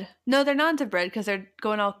bread. No, they're not into bread because they're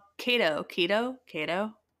going all keto. Keto.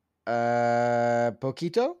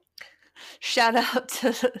 Poquito? Shout out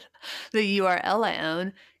to the URL I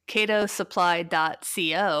own,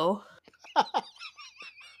 ketosupply.co.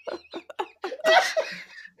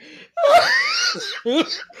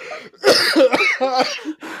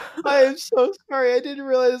 I am so sorry. I didn't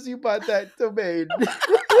realize you bought that domain.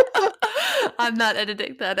 I'm not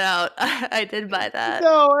editing that out. I did buy that.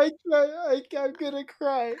 No, I'm gonna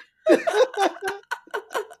cry.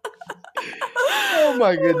 Oh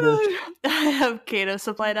my goodness. I have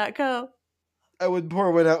ketosupply.co. I would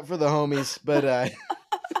pour one out for the homies, but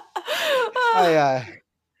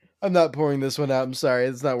I'm not pouring this one out. I'm sorry.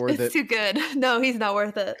 It's not worth It's it. too good. No, he's not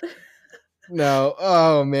worth it. No.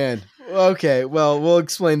 Oh, man. Okay. Well, we'll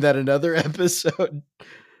explain that another episode.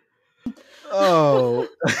 Oh,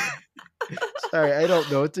 sorry. I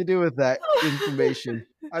don't know what to do with that information.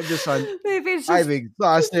 I'm just on. Maybe it's I'm just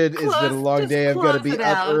exhausted. It's been a long just day. I've got to close be it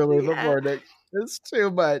up out. early in the Yeah. morning. It's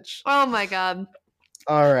too much. Oh my god.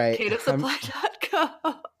 All right. CatoSupply.com.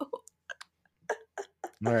 All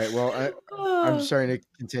right. Well, I'm starting to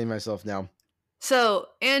contain myself now. So,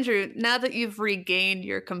 Andrew, now that you've regained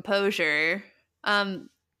your composure,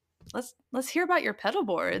 let's hear about your pedal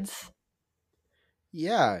boards.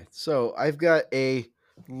 Yeah. So I've got a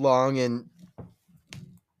long and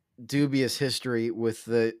dubious history with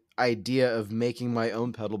the idea of making my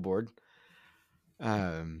own pedal board.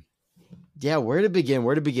 Yeah, where to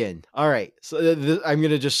begin? All right. So I'm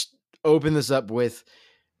going to just open this up with,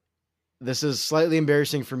 this is slightly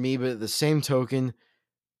embarrassing for me, but at the same token,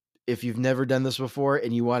 if you've never done this before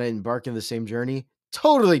and you want to embark in the same journey,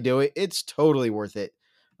 totally do it. It's totally worth it.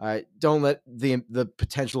 Don't let the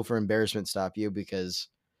potential for embarrassment stop you, because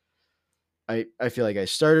I feel like I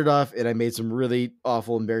started off and I made some really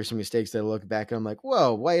awful, embarrassing mistakes that I look back and I'm like,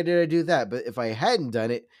 whoa, why did I do that? But if I hadn't done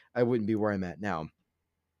it, I wouldn't be where I'm at now.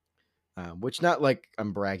 Which, not like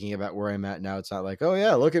I'm bragging about where I'm at now. It's not like, oh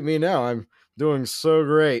yeah, look at me now, I'm doing so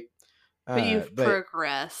great. But you've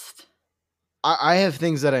progressed. I have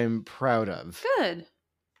things that I'm proud of. Good.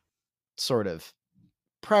 Sort of.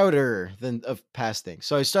 Prouder than of past things.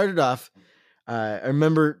 So I started off, I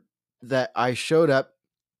remember that I showed up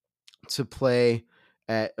to play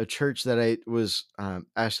at a church that I was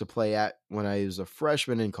asked to play at when I was a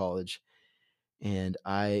freshman in college. And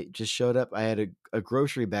I just showed up. I had a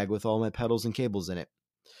grocery bag with all my pedals and cables in it.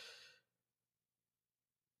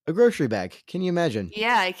 A grocery bag. Can you imagine?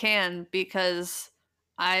 Yeah, I can, because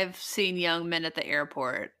I've seen young men at the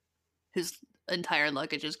airport whose entire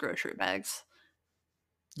luggage is grocery bags.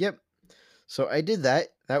 Yep. So I did that.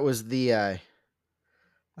 That was the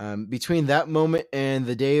between that moment and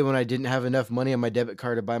the day when I didn't have enough money on my debit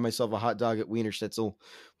card to buy myself a hot dog at Wiener Schnitzel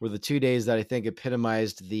were the 2 days that I think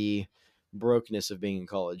epitomized the brokenness of being in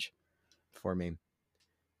college for me.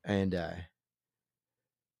 And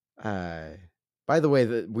by the way,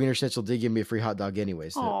 the Wiener Schnitzel did give me a free hot dog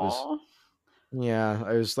anyways. Yeah,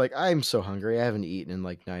 I was like, I'm so hungry. I haven't eaten in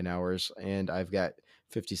like 9 hours and I've got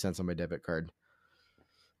 50 cents on my debit card.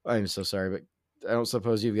 I'm so sorry, but I don't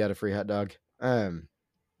suppose you've got a free hot dog.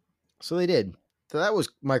 So they did. So that was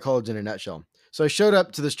my college in a nutshell. So I showed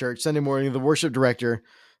up to this church Sunday morning. The worship director,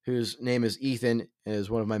 whose name is Ethan, is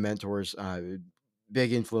one of my mentors,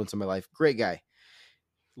 big influence in my life. Great guy.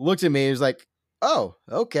 Looked at me. He was like, "Oh,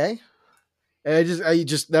 okay." And I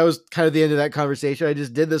just that was kind of the end of that conversation. I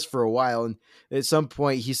just did this for a while, and at some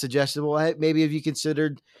point he suggested, "Well, maybe have you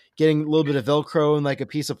considered getting a little bit of Velcro and like a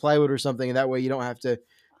piece of plywood or something, and that way you don't have to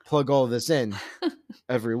plug all of this in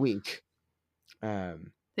every week."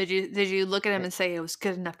 Did you look at him and say it was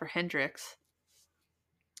good enough for Hendrix?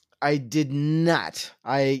 I did not.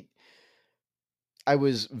 I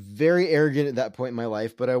was very arrogant at that point in my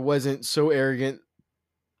life, but I wasn't so arrogant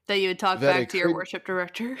that you would talk back to your worship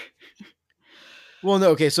director. Well, no.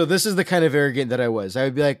 Okay. So this is the kind of arrogant that I was. I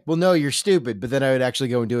would be like, well, no, you're stupid. But then I would actually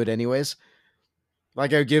go and do it anyways.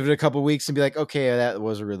 Like I would give it a couple weeks and be like, okay, that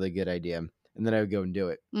was a really good idea. And then I would go and do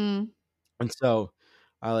it. Mm. And so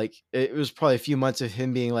it was probably a few months of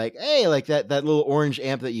him being like, hey, like that little orange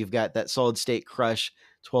amp that you've got, that solid state Crush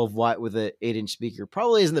 12 watt with an 8-inch speaker,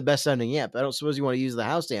 probably isn't the best sounding amp. I don't suppose you want to use the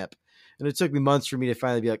house amp. And it took me months for me to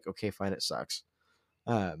finally be like, okay, fine, it sucks.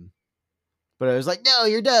 But I was like, no,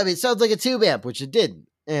 you're dumb. It sounds like a tube amp, which it didn't.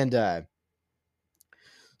 And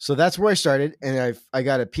so that's where I started. And I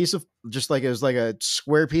got a piece of, just like it was like a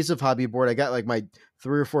square piece of hobby board. I got like my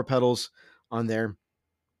 3 or 4 pedals on there.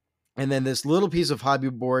 And then this little piece of hobby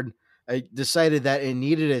board, I decided that it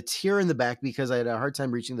needed a tier in the back because I had a hard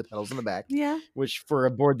time reaching the pedals in the back. Yeah. Which for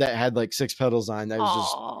a board that had like 6 pedals on, I was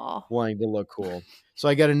just wanting to look cool. So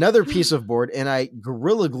I got another piece of board and I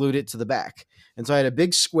Gorilla Glued it to the back. And so I had a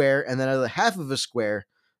big square and then I had half of a square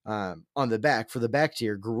on the back for the back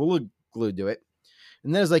tier, Gorilla Glued to it.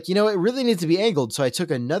 And then I was like, it really needs to be angled. So I took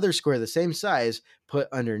another square the same size, put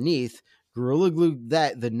underneath, Gorilla Glued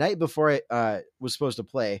that the night before I was supposed to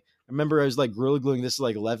play. I remember I was like Gorilla Gluing this at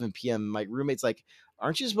like 11 p.m. My roommate's like,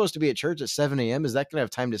 aren't you supposed to be at church at 7 a.m.? Is that going to have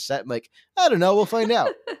time to set? I'm like, I don't know. We'll find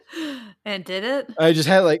out. And did it? I just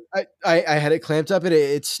had I had it clamped up and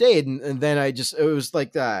it stayed. And then it was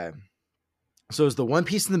like, so it was the one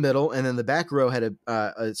piece in the middle. And then the back row had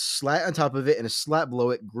a slat on top of it and a slat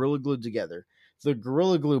below it, Gorilla Glued together. The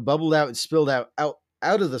Gorilla Glue bubbled out and spilled out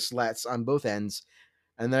of the slats on both ends.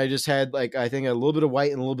 and then I just had like I think a little bit of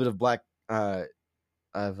white and a little bit of black, a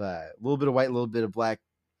little bit of white, a little bit of black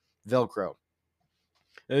Velcro.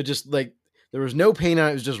 It was just like there was no paint on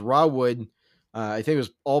it. It was just raw wood. I think it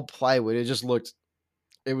was all plywood. It just looked.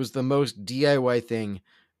 It was the most DIY thing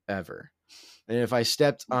ever. And if I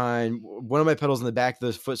stepped on one of my pedals in the back,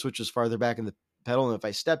 the foot switch was farther back in the pedal, and if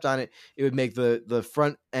I stepped on it, it would make the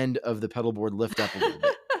front end of the pedal board lift up a little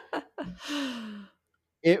bit.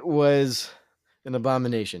 It was an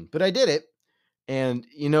abomination, but I did it, and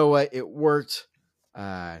you know what? It worked.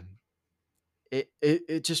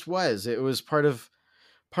 It just was. It was part of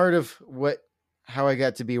how I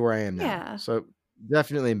got to be where I am now. Yeah. So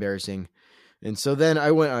definitely embarrassing. And so then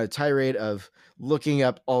I went on a tirade of looking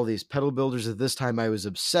up all these pedal builders. At this time, I was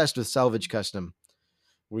obsessed with Salvage Custom,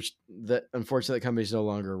 which that unfortunately that company is no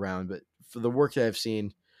longer around. But for the work that I've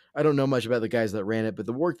seen, I don't know much about the guys that ran it, but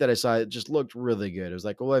the work that I saw, it just looked really good. It was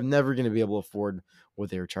like, well, I'm never going to be able to afford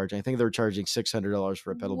what they were charging. I think they were charging $600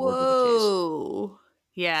 for a pedal board with a case. Whoa.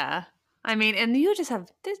 Yeah. I mean, and you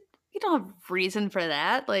don't have reason for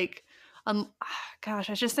that. Like,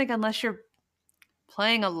 gosh, I just think unless you're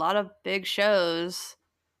playing a lot of big shows,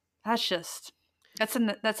 that's a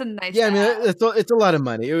nice. Yeah, I mean, it's a lot of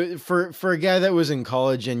money for a guy that was in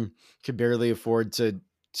college and could barely afford to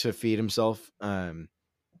feed himself.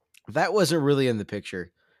 That wasn't really in the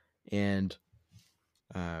picture, and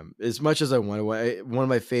as much as I wanted, one of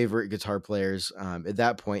my favorite guitar players at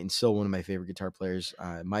that point, and still one of my favorite guitar players,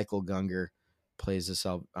 Michael Gunger, plays a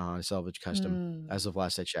Salvage Custom as of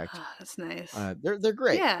last I checked. That's nice. They're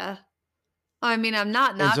great. Yeah. I mean, I'm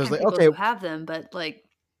not knocking people who have them, but like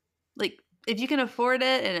if you can afford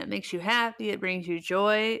it and it makes you happy, it brings you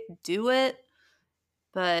joy, do it.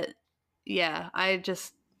 But yeah,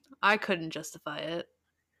 I couldn't justify it.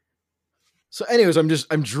 So anyways,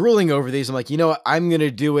 I'm drooling over these. I'm like, you know what? I'm going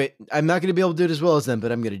to do it. I'm not going to be able to do it as well as them,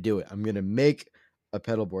 but I'm going to do it. I'm going to make a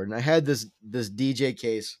pedal board. And I had this DJ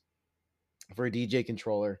case for a DJ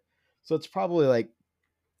controller. So it's probably like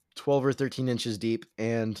 12 or 13 inches deep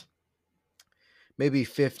and maybe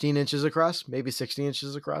 15 inches across, maybe 16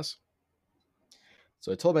 inches across.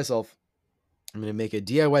 So I told myself I'm going to make a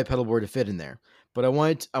DIY pedal board to fit in there, but I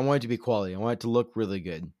want it to be quality. I want it to look really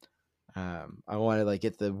good. I want to like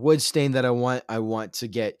get the wood stain that I want. I want to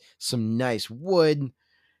get some nice wood.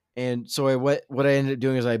 And so what I ended up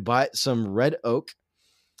doing is I bought some red oak.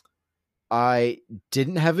 I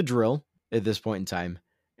didn't have a drill at this point in time.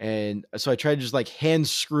 And so I tried to just like hand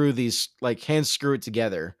screw it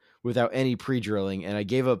together without any pre-drilling. And I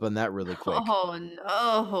gave up on that really quick. Oh,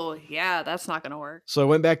 no. Yeah, that's not going to work. So I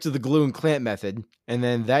went back to the glue and clamp method. And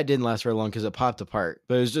then that didn't last very long because it popped apart.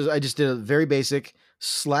 But I just did a very basic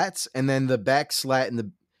slats. And then the back slat in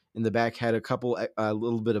the back had a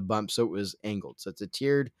little bit of bump. So it was angled. So it's a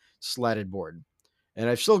tiered slatted board. And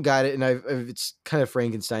I've still got it. And it's kind of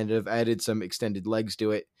Frankenstein. I've added some extended legs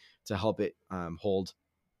to it to help it hold.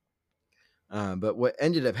 But what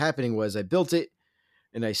ended up happening was I built it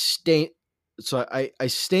and I stained. So I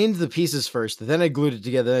stained the pieces first, then I glued it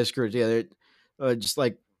together. Then I screwed it together. Just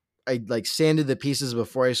like I like sanded the pieces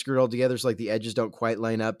before I screwed it all together, so like the edges don't quite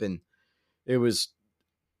line up, and it was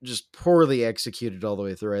just poorly executed all the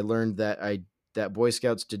way through. I learned that Boy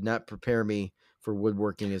Scouts did not prepare me for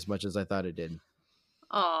woodworking as much as I thought it did.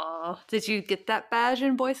 Oh, did you get that badge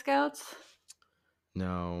in Boy Scouts?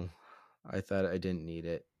 No, I thought I didn't need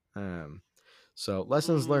it. So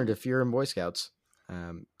lessons learned: if you're in Boy Scouts,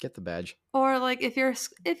 get the badge. Or like if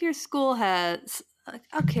your school has.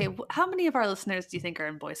 Okay, how many of our listeners do you think are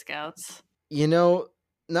in Boy Scouts? You know,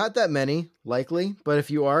 not that many, likely. But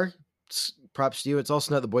if you are, props to you. It's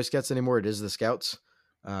also not the Boy Scouts anymore. It is the Scouts.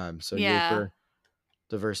 So yeah, for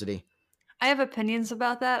diversity. I have opinions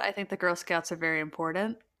about that. I think the Girl Scouts are very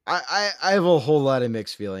important. I have a whole lot of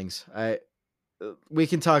mixed feelings. We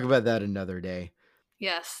can talk about that another day.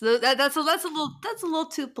 Yes, that's a little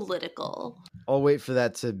too political. I'll wait for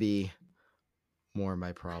that to be more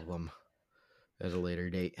my problem at a later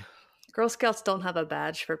date. Girl Scouts don't have a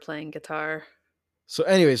badge for playing guitar. So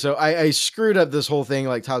anyway, I screwed up this whole thing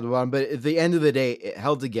like top to bottom, but at the end of the day, it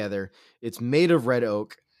held together. It's made of red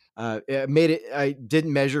oak. I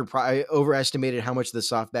didn't measure. I overestimated how much the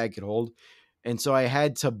soft bag could hold, and so I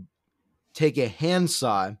had to take a hand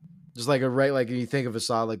saw, just like like if you think of a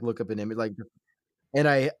saw, like look up an image, like, and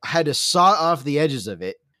I had to saw off the edges of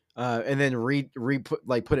it, and then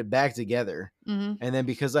put it back together, and then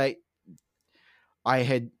because I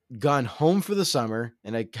had gone home for the summer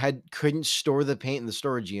and I couldn't store the paint in the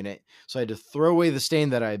storage unit, so I had to throw away the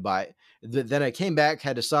stain that I bought. Then I came back,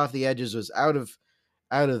 had to saw off the edges, was out of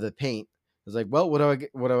the paint. I was like, well, what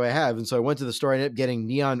do I have? And so I went to the store. I ended up getting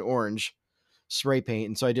neon orange. spray paint.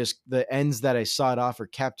 And so the ends that I sawed off are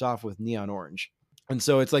capped off with neon orange. And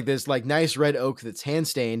so it's like this like nice red oak that's hand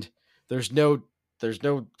stained. There's no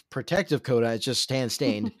protective coat on it, it's just hand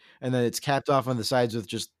stained. And then it's capped off on the sides with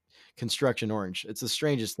just construction orange. It's the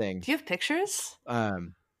strangest thing. Do you have pictures?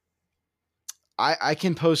 I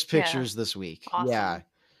can post pictures this week. Awesome.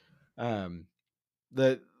 Yeah.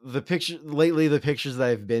 The pictures that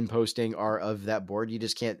I've been posting are of that board. You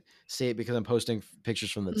just can't see it because I'm posting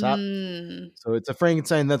pictures from the top. So it's a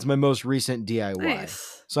Frankenstein. That's my most recent DIY.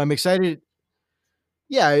 Nice. So I'm excited.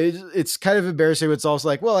 Yeah, it's kind of embarrassing. But it's also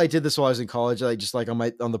like, well, I did this while I was in college. I just like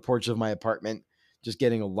on the porch of my apartment, just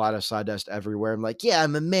getting a lot of sawdust everywhere. I'm like, yeah,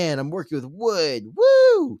 I'm a man. I'm working with wood.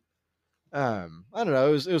 Woo! I don't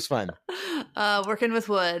know. It was fun. Working with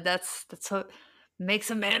wood. That's what makes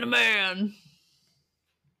a man a man.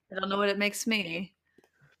 I don't know what it makes me.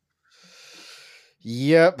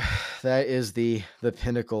 Yep, that is the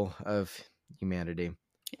pinnacle of humanity.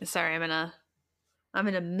 Sorry, I'm in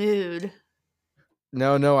a mood.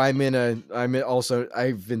 No, I've been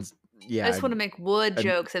I just want to make wood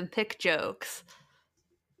jokes and pick jokes.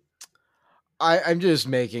 I'm just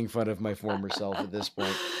making fun of my former self at this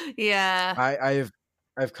point. Yeah.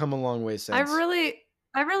 I've come a long way since. I really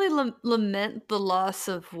lament the loss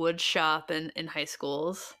of wood shop in high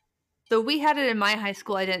schools. Though we had it in my high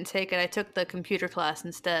school, I didn't take it. I took the computer class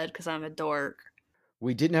instead because I'm a dork.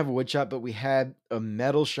 We didn't have a wood shop, but we had a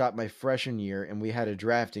metal shop my freshman year, and we had a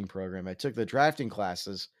drafting program. I took the drafting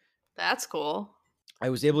classes. That's cool. I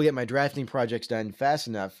was able to get my drafting projects done fast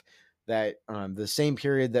enough that the same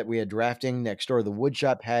period that we had drafting next door, the wood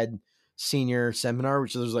shop had senior seminar,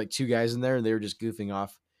 which there was like 2 guys in there, and they were just goofing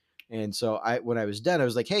off. And so when I was done, I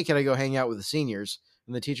was like, hey, can I go hang out with the seniors?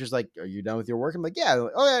 And the teacher's like, are you done with your work? I'm like, yeah.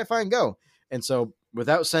 Like, oh, yeah, fine, go. And so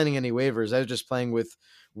without signing any waivers, I was just playing with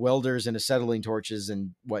welders and acetylene torches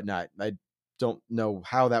and whatnot. I don't know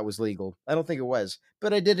how that was legal. I don't think it was,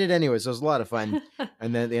 but I did it anyway. So it was a lot of fun.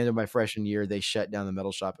 And then at the end of my freshman year, they shut down the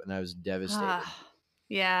metal shop and I was devastated.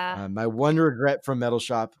 Yeah. My one regret from metal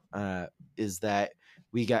shop is that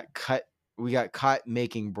we got caught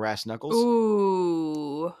making brass knuckles.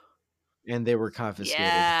 Ooh. And they were confiscated.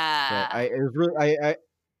 Yeah. But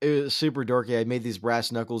it was super dorky. I made these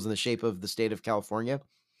brass knuckles in the shape of the state of California.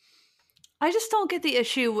 I just don't get the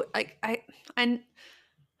issue. I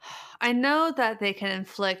know that they can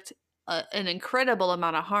inflict an incredible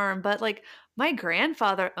amount of harm, but like my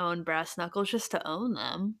grandfather owned brass knuckles just to own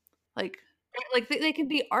them. Like they can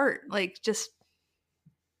be art, like just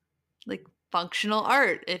like functional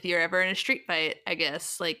art. If you're ever in a street fight, I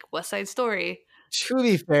guess, like West Side Story. To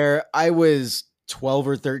be fair, I was 12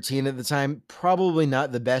 or 13 at the time. Probably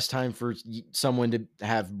not the best time for someone to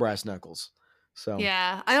have brass knuckles. So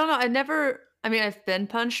yeah, I don't know. I've been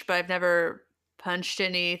punched, but I've never punched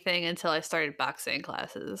anything until I started boxing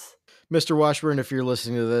classes. Mr. Washburn, if you're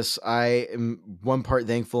listening to this, I am 1 part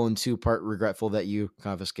thankful and 2 part regretful that you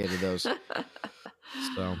confiscated those. So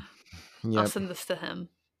yep. I'll send this to him.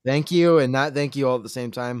 Thank you and not thank you all at the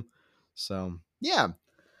same time. So yeah.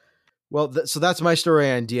 Well, so that's my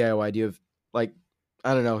story on DIY. Do you have, like,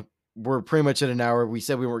 I don't know, we're pretty much at an hour. We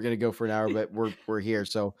said we weren't going to go for an hour, but we're here.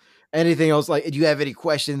 So anything else, like, do you have any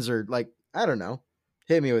questions or like, I don't know,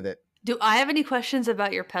 hit me with it. Do I have any questions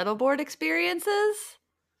about your pedal board experiences?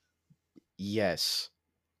 Yes.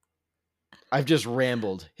 I've just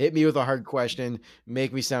rambled. Hit me with a hard question,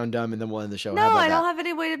 make me sound dumb, and then we'll end the show. No, I don't have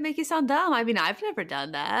any way to make you sound dumb. I mean, I've never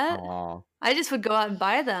done that. Aww. I just would go out and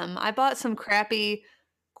buy them. I bought some crappy,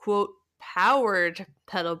 quote, powered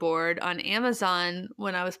pedal board on Amazon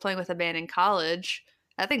when I was playing with a band in college.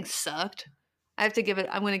 That thing sucked. I'm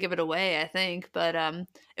going to give it away, I think. But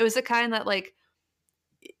it was the kind that like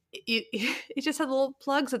it just had little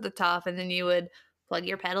plugs at the top and then you would plug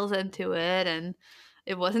your pedals into it and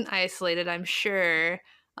it wasn't isolated, I'm sure.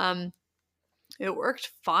 It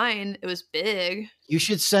worked fine. It was big. You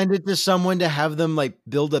should send it to someone to have them like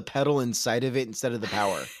build a pedal inside of it instead of the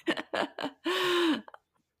power.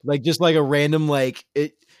 Like just like a random, like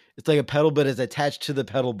it's like a pedal, but it's attached to the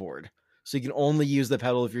pedal board. So you can only use the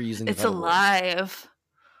pedal if you're using the pedal board. It's alive.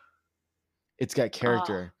 It's got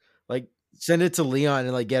character. Like send it to Leon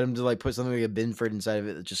and like get him to like put something like a Binford inside of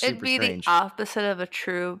it. That's just super strange. It'd be the opposite of a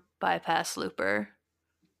true bypass looper.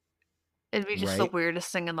 It'd be just the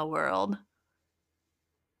weirdest thing in the world.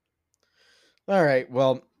 All right.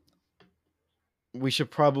 Well, we should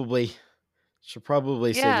probably say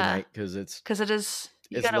goodnight because it is.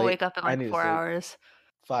 You gotta wake up in like 4 hours.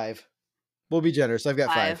 5. We'll be generous. I've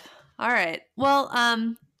got 5. All right. Well,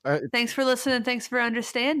 thanks for listening. Thanks for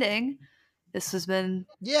understanding. This has been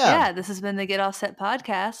this has been the Get Offset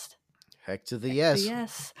podcast. Heck to the The yes.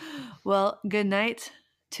 yes. Well, good night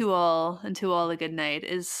to all, and to all a good night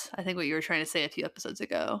is, I think, what you were trying to say a few episodes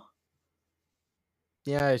ago.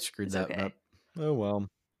 Yeah, I screwed It's that okay. up. Oh well.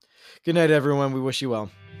 Good night, everyone. We wish you well.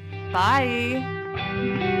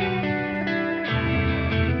 Bye.